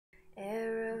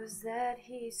knows that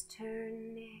he's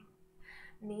turning.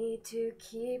 Need to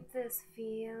keep this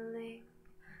feeling.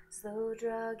 Slow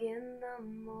drug in the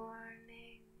morning.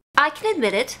 I can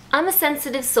admit it, I'm a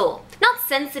sensitive soul. Not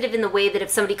sensitive in the way that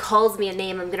if somebody calls me a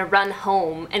name, I'm gonna run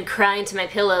home and cry into my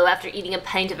pillow after eating a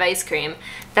pint of ice cream.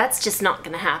 That's just not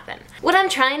gonna happen. What I'm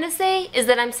trying to say is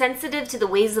that I'm sensitive to the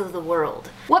ways of the world.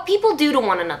 What people do to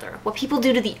one another, what people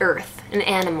do to the earth and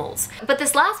animals. But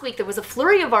this last week there was a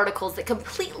flurry of articles that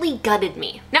completely gutted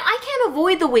me. Now I can't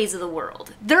avoid the ways of the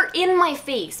world. They're in my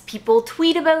face. People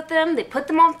tweet about them, they put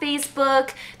them on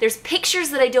Facebook, there's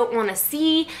pictures that I don't want to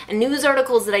see, and news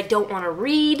articles that I don't want to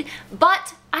read,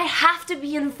 but I have to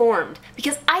be informed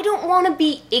because I don't want to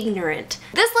be ignorant.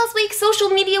 This last week, social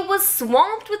media was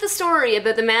swamped with a story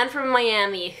about the man from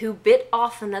Miami who bit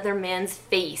off another man's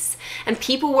face, and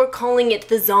people were calling it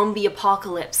the zombie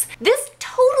apocalypse. This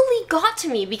totally got to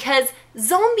me because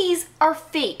zombies are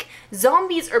fake.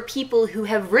 Zombies are people who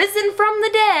have risen from the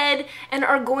dead and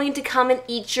are going to come and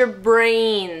eat your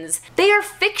brains. They are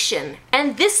fiction,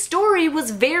 and this story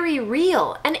was very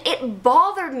real, and it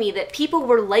bothered me that people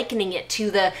were likening it to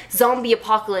the zombie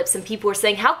apocalypse and people were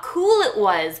saying how cool it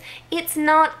was. It's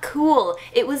not cool.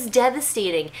 It was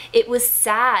devastating. It was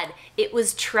sad. It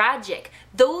was tragic.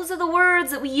 Those are the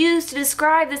words that we use to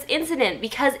describe this incident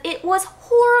because it was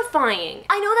horrifying.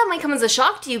 I know that might come as a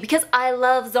shock to you because I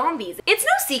love zombies. It's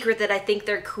no secret that I think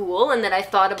they're cool and that I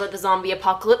thought about the zombie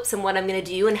apocalypse and what I'm gonna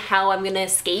do and how I'm gonna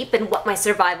escape and what my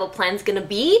survival plan's gonna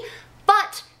be,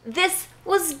 but this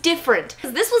was different.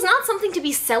 This was not something to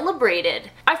be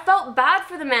celebrated. I felt bad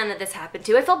for the man that this happened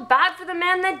to. I felt bad for the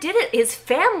man that did it, his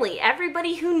family,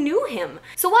 everybody who knew him.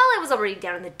 So while I was already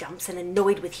down in the dumps and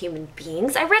annoyed with human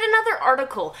beings, I read another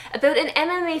article about an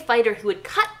MMA fighter who had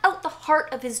cut out the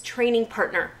heart of his training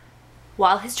partner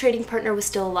while his training partner was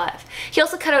still alive. He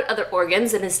also cut out other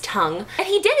organs and his tongue, and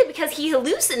he did it because he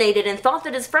hallucinated and thought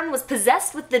that his friend was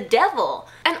possessed with the devil.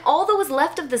 And all that was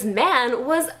left of this man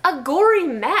was a gory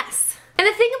mess. And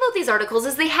the thing about these articles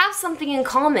is they have something in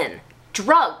common.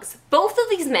 Drugs. Both of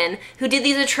these men who did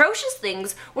these atrocious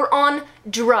things were on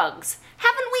drugs.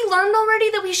 Haven't we learned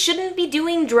already that we shouldn't be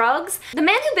doing drugs? The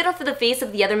man who bit off the face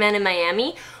of the other man in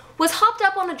Miami was hopped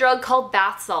up on a drug called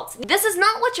bath salts. This is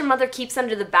not what your mother keeps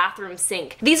under the bathroom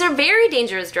sink. These are very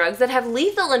dangerous drugs that have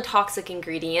lethal and toxic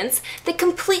ingredients that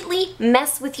completely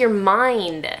mess with your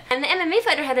mind. And the MMA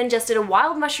fighter had ingested a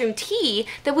wild mushroom tea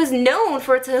that was known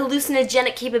for its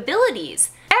hallucinogenic capabilities.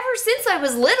 Ever since I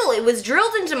was little, it was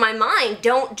drilled into my mind,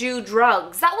 don't do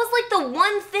drugs. That was like the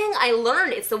one thing I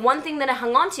learned. It's the one thing that I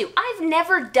hung on to. I've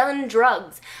never done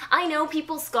drugs. I know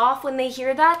people scoff when they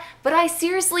hear that, but I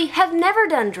seriously have never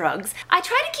done drugs. I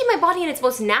try to keep my body in its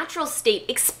most natural state,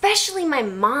 especially my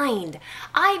mind.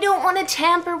 I don't want to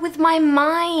tamper with my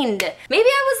mind. Maybe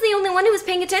I was the only one who was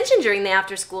paying attention during the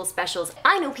after-school specials.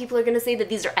 I know people are going to say that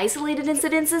these are isolated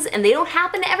incidences and they don't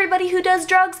happen to everybody who does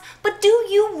drugs, but do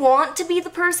you want to be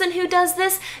the person who does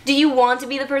this? Do you want to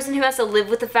be the person who has to live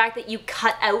with the fact that you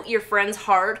cut out your friend's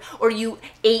heart or you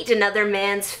ate another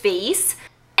man's face?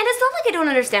 And it's not like I don't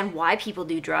understand why people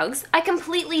do drugs. I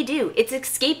completely do. It's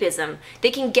escapism. They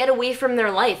can get away from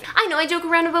their life. I know I joke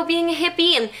around about being a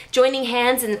hippie and joining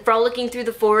hands and frolicking through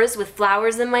the forest with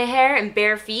flowers in my hair and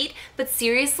bare feet, but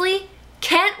seriously,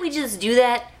 can't we just do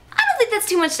that? I don't think that's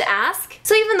too much to ask.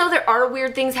 So even though there are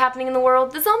weird things happening in the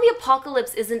world, the zombie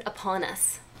apocalypse isn't upon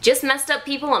us. Just messed up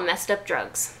people on messed up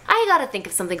drugs. I gotta think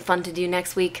of something fun to do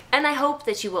next week, and I hope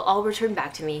that you will all return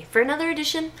back to me for another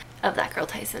edition of That Girl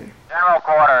Tyson. General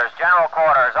quarters,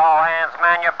 all hands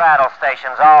man your battle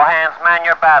stations, all hands man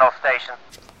your battle stations.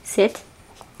 Sit.